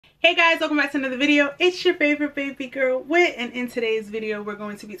Hey guys, welcome back to another video. It's your favorite baby girl Wit, and in today's video we're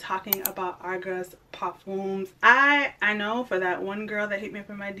going to be talking about ARGOS perfumes. I know for that one girl that hit me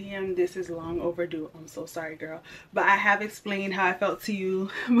up in my DM, this is long overdue. I'm so sorry, girl, but I have explained how I felt to you,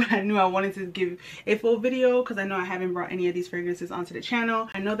 but I knew I wanted to give a full video because I know I haven't brought any of these fragrances onto the channel.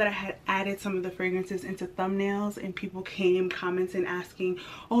 I know that I had added some of the fragrances into thumbnails and people came commenting asking,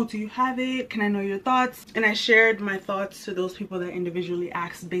 oh, do you have it? Can I know your thoughts? And I shared my thoughts to those people that individually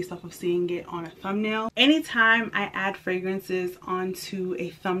asked based off of seeing it on a thumbnail. Anytime I add fragrances onto a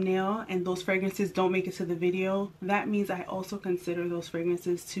thumbnail and those fragrances don't make it to the video, that means I also consider those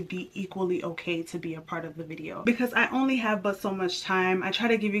fragrances to be equally okay to be a part of the video, because I only have but so much time. I try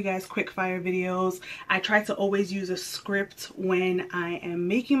to give you guys quick fire videos. I try to always use a script when I am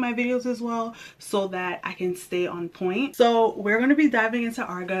making my videos as well, so that I can stay on point. So we're going to be diving into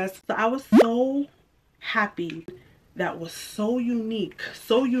ARGOS. So I was so happy. That was so unique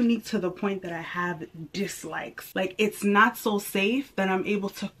to the point that I have dislikes. Like, it's not so safe that I'm able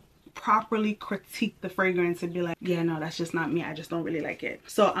to properly critique the fragrance and be like, yeah, no, that's just not me, I just don't really like it.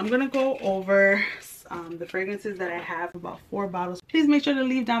 So I'm gonna go over the fragrances that I have, about 4 bottles. Please make sure to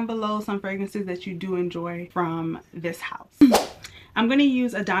leave down below some fragrances that you do enjoy from this house. I'm going to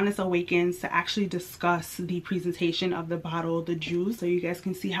use Adonis Awakens to actually discuss the presentation of the bottle, the juice, so you guys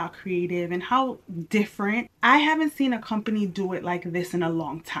can see how creative and how different. I haven't seen a company do it like this in a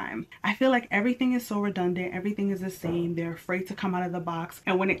long time. I feel like everything is so redundant, everything is the same, they're afraid to come out of the box.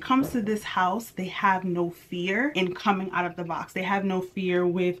 And when it comes to this house, they have no fear in coming out of the box. They have no fear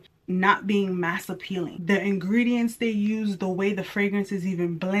with not being mass appealing. The ingredients they use, the way the fragrance is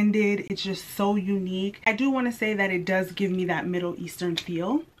even blended, it's just so unique. I do want to say that it does give me that Middle Eastern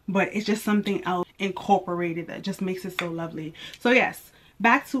feel, but it's just something else incorporated that just makes it so lovely. So yes,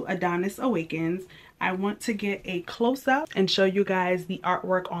 back to Adonis Awakens. I want to get a close-up and show you guys the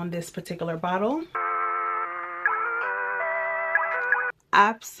artwork on this particular bottle.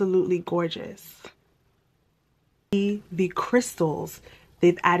 Absolutely gorgeous. The crystals.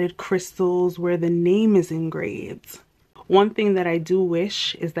 They've added crystals where the name is engraved. One thing that I do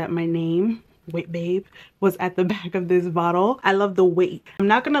wish is that my name, whitwhitbabes, was at the back of this bottle. I love the weight. I'm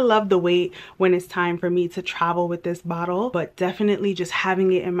not gonna love the weight when it's time for me to travel with this bottle, but definitely just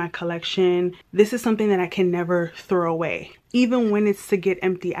having it in my collection. This is something that I can never throw away. Even when it's to get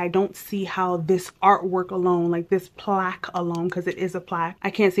empty, I don't see how this artwork alone, like this plaque alone, because it is a plaque,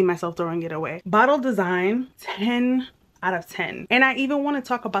 I can't see myself throwing it away. Bottle design, 10 out of 10. And I even want to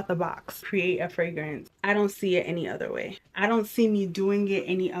talk about the box. Create a fragrance. I don't see it any other way. I don't see me doing it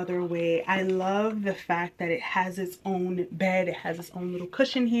any other way. I love the fact that it has its own bed. It has its own little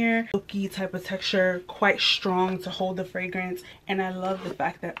cushion here. Silky type of texture, quite strong to hold the fragrance. And I love the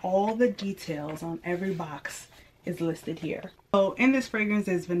fact that all the details on every box is listed here. So in this fragrance,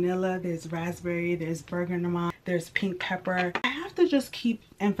 there's vanilla, there's raspberry, there's bergamot, there's pink pepper. I have to just keep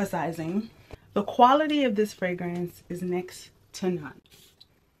emphasizing the quality of this fragrance is next to none.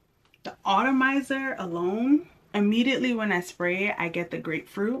 The atomizer alone, immediately when I spray it, I get the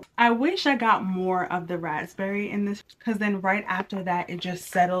grapefruit. I wish I got more of the raspberry in this, because then right after that, it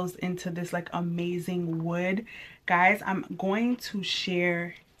just settles into this like amazing wood. Guys, I'm going to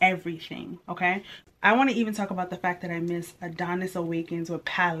share everything, okay? I want to even talk about the fact that I miss Adonis Awakens with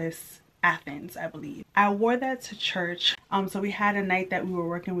Pallas Athene, I believe. I wore that to church. So we had a night that we were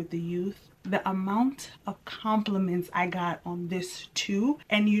working with the youth. The amount of compliments I got on this too,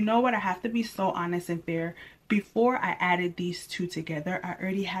 and you know what, I have to be so honest and fair. Before I added these two together, I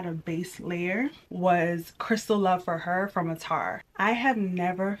already had a base layer, was Crystal Love for Her from Attar. I have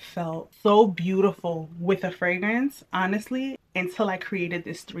never felt so beautiful with a fragrance, honestly, until I created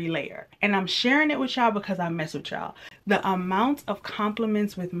this 3-layer. And I'm sharing it with y'all because I mess with y'all. The amount of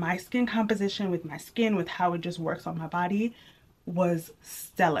compliments with my skin composition, with my skin, with how it just works on my body, was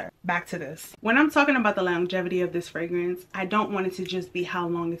stellar. Back to this. When I'm talking about the longevity of this fragrance, I don't want it to just be how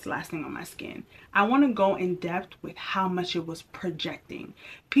long it's lasting on my skin. I want to go in depth with how much it was projecting.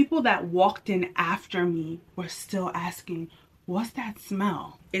 People that walked in after me were still asking, what's that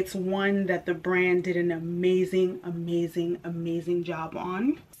smell? It's one that the brand did an amazing job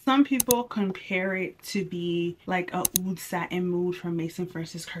on. Some people compare it to be like a oud satin mood from Mason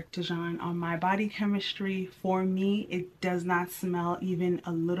Francis Kurkdjian. On my body chemistry, for me, it does not smell even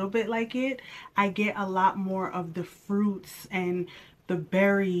a little bit like it. I get a lot more of the fruits and the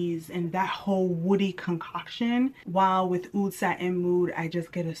berries and that whole woody concoction, while with Oud Satin Mood I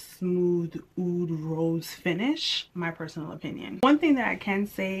just get a smooth oud rose finish, my personal opinion. One thing that I can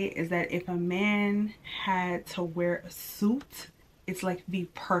say is that if a man had to wear a suit, it's like the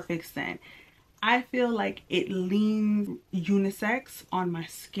perfect scent. I feel like it leans unisex on my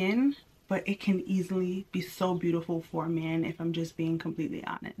skin, but it can easily be so beautiful for a man if I'm just being completely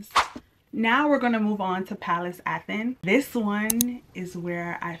honest. Now we're going to move on to Pallas Athene. This one is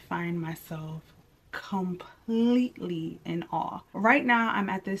where I find myself completely in awe. Right now I'm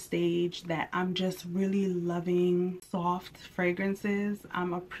at this stage that I'm just really loving soft fragrances.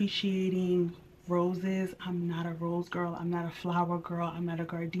 I'm appreciating roses. I'm not a rose girl, I'm not a flower girl, I'm not a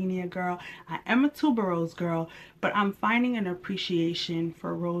gardenia girl. I am a tuberose girl, but I'm finding an appreciation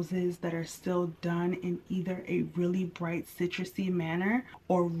for roses that are still done in either a really bright citrusy manner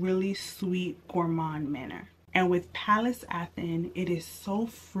or really sweet gourmand manner. And with Pallas Athene, it is so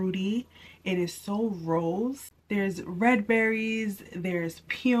fruity, it is so rose. There's red berries, there's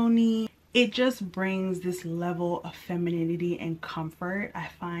peony. It just brings this level of femininity and comfort. I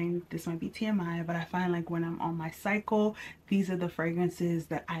find, this might be TMI, but I find like when I'm on my cycle, these are the fragrances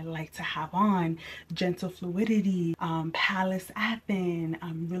that I like to have on. Gentle Fluidity, Pallas Athene.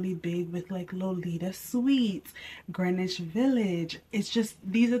 I'm really big with like Lolita Sweets, Greenwich Village. It's just,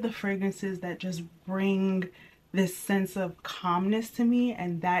 these are the fragrances that just bring this sense of calmness to me,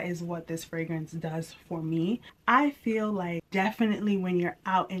 and that is what this fragrance does for me. I feel like definitely when you're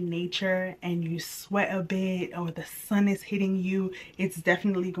out in nature and you sweat a bit or the sun is hitting you, it's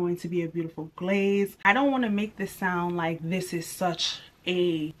definitely going to be a beautiful glaze. I don't want to make this sound like this is such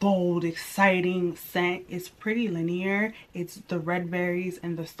a bold, exciting scent. It's pretty linear. It's the red berries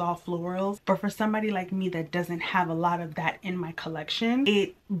and the soft florals, but for somebody like me that doesn't have a lot of that in my collection,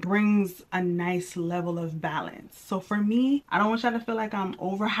 it brings a nice level of balance. So for me, I don't want y'all to feel like I'm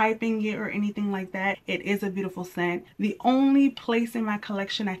overhyping it or anything like that. It is a beautiful scent. The only place in my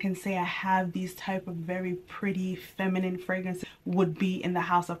collection I can say I have these type of very pretty feminine fragrances would be in the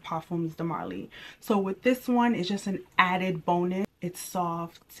House of Parfums de Marly. So with this one, it's just an added bonus. It's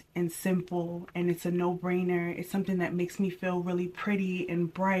soft and simple, and it's a no-brainer. It's something that makes me feel really pretty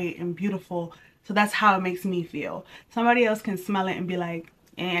and bright and beautiful. So that's how it makes me feel. Somebody else can smell it and be like,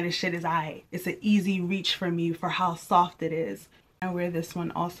 and this shit is aight. It's an easy reach for me for how soft it is. I wear this one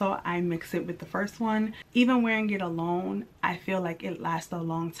also. I mix it with the first one. Even wearing it alone, I feel like it lasts a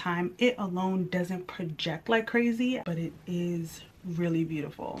long time. It alone doesn't project like crazy, but it is really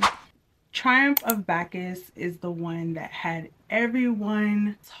beautiful. Triumph of Bacchus is the one that had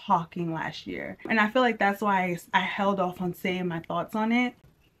everyone talking last year, and I feel like that's why I held off on saying my thoughts on it.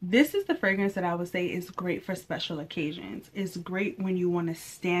 This is the fragrance that I would say is great for special occasions. It's great when you want to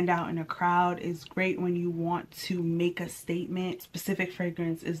stand out in a crowd. It's great when you want to make a statement. Specific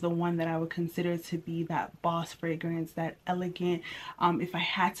fragrance is the one that I would consider to be that boss fragrance, that elegant. If I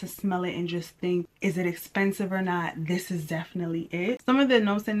had to smell it and just think, is it expensive or not? This is definitely it. Some of the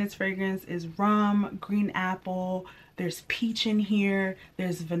notes in this fragrance is rum, green apple, there's peach in here,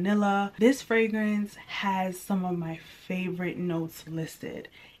 there's vanilla. This fragrance has some of my favorite notes listed.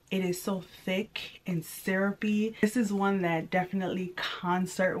 It is so thick and syrupy. This is one that definitely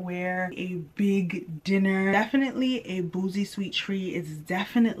concert wear, a big dinner, definitely a boozy sweet treat. It's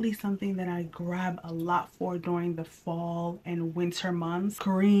definitely something that I grab a lot for during the fall and winter months.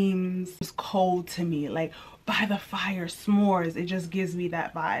 Screams cold to me, like by the fire, s'mores. It just gives me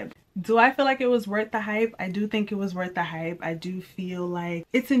that vibe. Do I feel like it was worth the hype? I do think it was worth the hype. I do feel like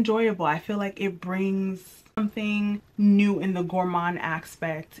it's enjoyable. I feel like it brings something new in the gourmand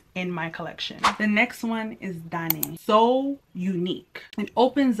aspect in my collection. The next one is Danaë. So unique. It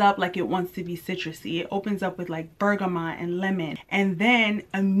opens up like it wants to be citrusy. It opens up with like bergamot and lemon, and then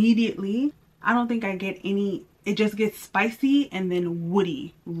immediately, I don't think I get any, it just gets spicy and then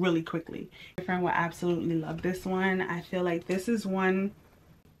woody really quickly. My friend will absolutely love this one. I feel like this is one,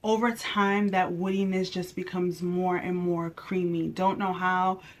 over time that woodiness just becomes more and more creamy. Don't know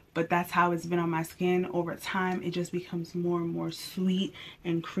how, but that's how it's been on my skin. Over time, it just becomes more and more sweet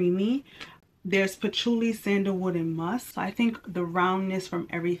and creamy. There's patchouli, sandalwood, and musk. So I think the roundness from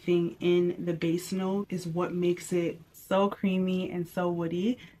everything in the base note is what makes it so creamy and so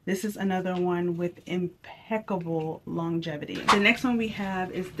woody. This is another one with impeccable longevity. The next one we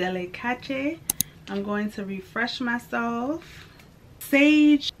have is Della Caccia. I'm going to refresh myself.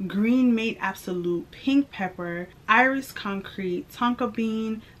 Sage, green mate absolute, pink pepper, iris concrete, tonka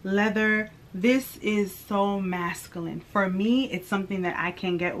bean, leather. This is so masculine. For me, it's something that I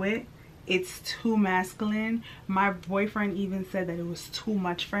can get with. It's too masculine. My boyfriend even said that it was too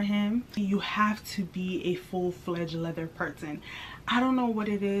much for him. You have to be a full-fledged leather person. I don't know what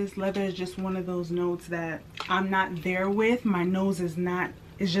it is. Leather is just one of those notes that I'm not there with. My nose is not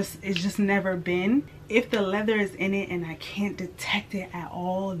it's just never been. If the leather is in it and I can't detect it at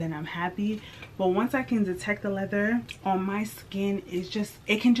all, then I'm happy. But once I can detect the leather on my skin,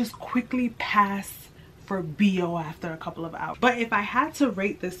 it can just quickly pass for BO after a couple of hours. But if I had to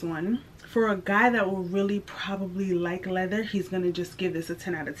rate this one, for a guy that will really probably like leather, he's gonna just give this a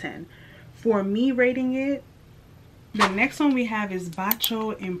 10 out of 10. For me rating it, the next one we have is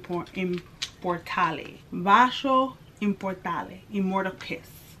Bacio Immortale. Bacio Immortale. Immortal Kiss,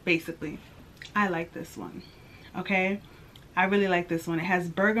 basically. I like this one, okay? I really like this one. It has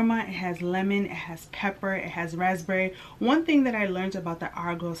bergamot, it has lemon, it has pepper, it has raspberry. One thing that I learned about the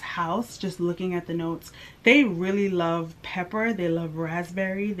ARGOS house, just looking at the notes, they really love pepper, they love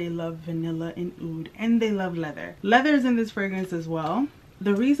raspberry, they love vanilla and oud, and they love leather. Leather is in this fragrance as well.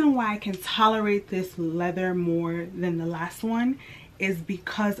 The reason why I can tolerate this leather more than the last one is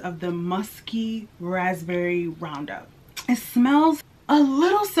because of the musky raspberry roundup. It smells a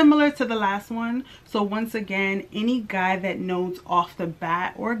little similar to the last one. So once again, any guy that knows off the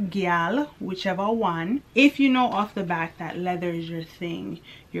bat, or gal, whichever one, if you know off the bat that leather is your thing,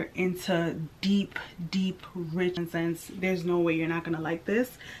 you're into deep rich scents, there's no way you're not gonna like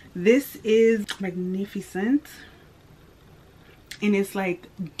this. This is magnificent in its like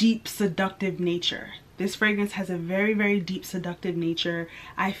deep seductive nature. This fragrance has a very deep seductive nature.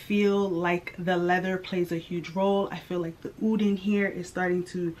 I feel like the leather plays a huge role. I feel like the oud in here is starting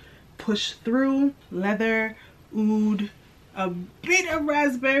to push through. Leather, oud, a bit of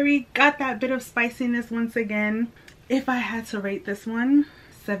raspberry, got that bit of spiciness once again. If I had to rate this one,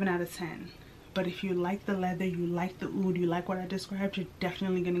 7 out of 10. But if you like the leather, you like the oud, you like what I described, you're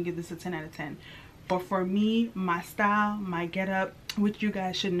definitely gonna give this a 10 out of 10. But for me, my style, my getup, which you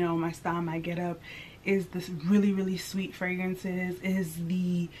guys should know, my style, my getup, is this really sweet fragrances, is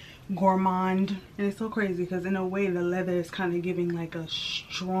the gourmand. And it's so crazy because in a way the leather is kind of giving like a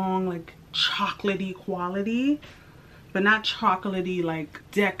strong like chocolatey quality, but not chocolatey like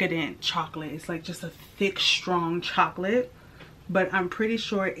decadent chocolate. It's like just a thick strong chocolate, but I'm pretty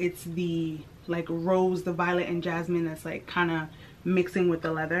sure it's the like rose, the violet and jasmine that's like kind of mixing with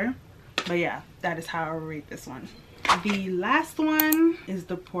the leather. But yeah, that is how I rate this one. The last one is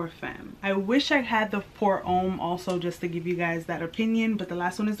the Pour Femme. I wish I had the Pour Homme also just to give you guys that opinion, but the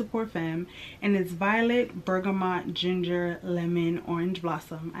last one is the Pour Femme, and it's violet, bergamot, ginger, lemon, orange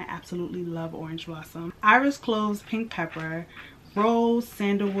blossom. I absolutely love orange blossom. Iris cloves, pink pepper, rose,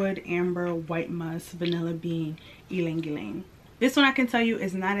 sandalwood, amber, white musk, vanilla bean, ylang ylang. This one I can tell you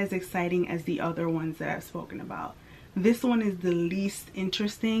is not as exciting as the other ones that I've spoken about. This one is the least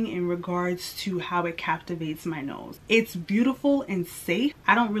interesting in regards to how it captivates my nose. It's beautiful and safe.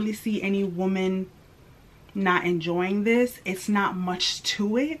 I don't really see any woman not enjoying this. It's not much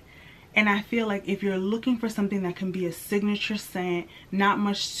to it. And I feel like if you're looking for something that can be a signature scent, not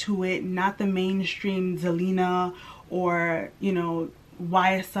much to it, not the mainstream Zelina or, you know,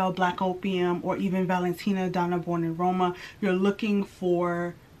 YSL Black Opium or even Valentina Donna Born in Roma, you're looking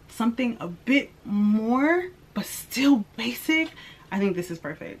for something a bit more but still basic, I think this is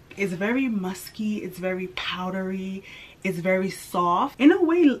perfect. It's very musky, it's very powdery, it's very soft, in a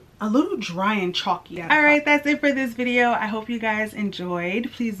way a little dry and chalky. All right, that's it for this video. I hope you guys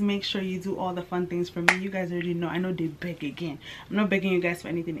enjoyed. Please make sure you do all the fun things for me. You guys already know. I know they beg again. I'm not begging you guys for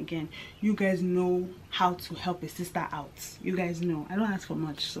anything again. You guys know how to help a sister out. You guys know I don't ask for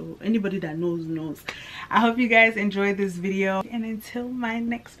much, so anybody that knows knows. I hope you guys enjoyed this video, and until my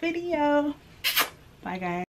next video, bye guys.